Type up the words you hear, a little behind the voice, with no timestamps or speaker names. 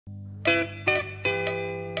Hey,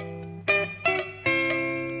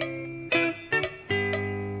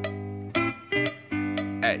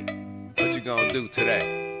 what you gonna do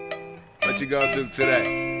today? What you gonna do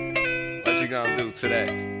today? What you gonna do today?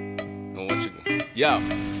 And what you gonna...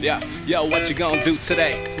 Yo, what you gonna do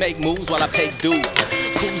today? Make moves while I pay dues.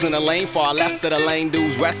 Cruising the lane far left of the lane,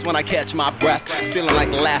 dudes rest when I catch my breath. Feeling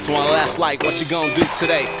like the last one left, like what you gonna do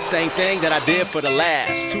today? Same thing that I did for the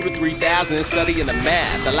last 2,000 to 3,000, studying the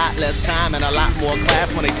math. A lot less time and a lot more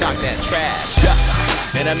class when they talk that trash.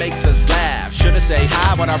 Yeah, and it makes us laugh. Should've say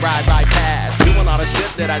hi when I ride right past. Doing all the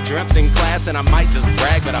shit that I dreamt in class, and I might just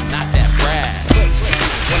brag, but I'm not that brash.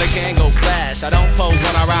 When I can't go flash, I don't pose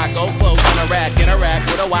when I rock. Go close in a rack, interact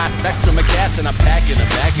with a wide spectrum of cats, and I'm packing the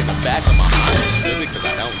back in the back of my heart. Silly, cause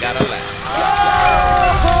I don't gotta laugh.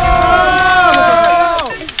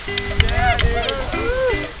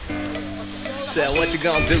 Said, what you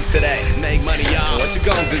gonna do today? Make money, y'all. What you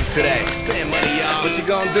gonna do today? Spend money, y'all. What you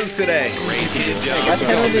gonna do today? Raise kids, y'all. What you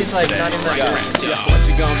gonna do today? What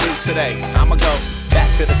you gonna do today? I'ma go back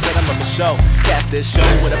to the cinema for show. Catch this show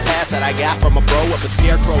with a pass that I got from a bro up a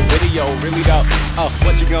scarecrow video. Really though, oh,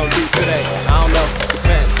 what you gonna do today? I don't know,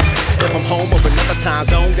 depends. If I'm home or another time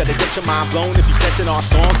zone, gotta get your mind blown if you catching our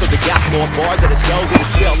songs, cause they got more bars at the shows and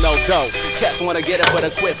it's still no dough. Cats wanna get it for the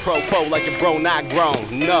quid pro quo, like your bro not grown.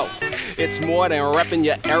 No, it's more than repping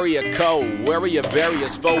your area code. Where are your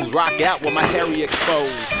various foes? Rock out with my hairy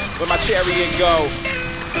exposed. Where my chariot go?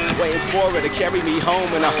 Waiting for it to carry me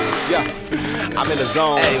home, and I'm in the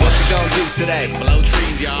zone. Hey, what you gonna do today? Blow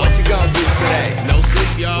trees, y'all. What you gonna do today? No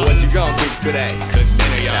sleep, y'all. What you gonna do today? Cook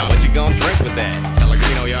dinner, y'all. What you gonna drink with that?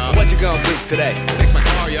 Pellegrino, y'all. What you gonna do today? Fix my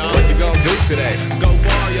car, y'all. What you gonna do today? Go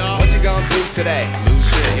far, y'all. What you gonna do today? Lose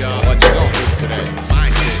shit, y'all. What you gonna do today?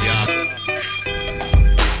 Find shit, y'all.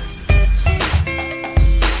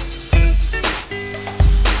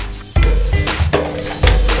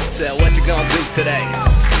 Said, what you gonna do today?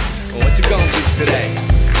 What you gonna do today?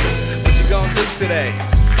 What you gonna do today?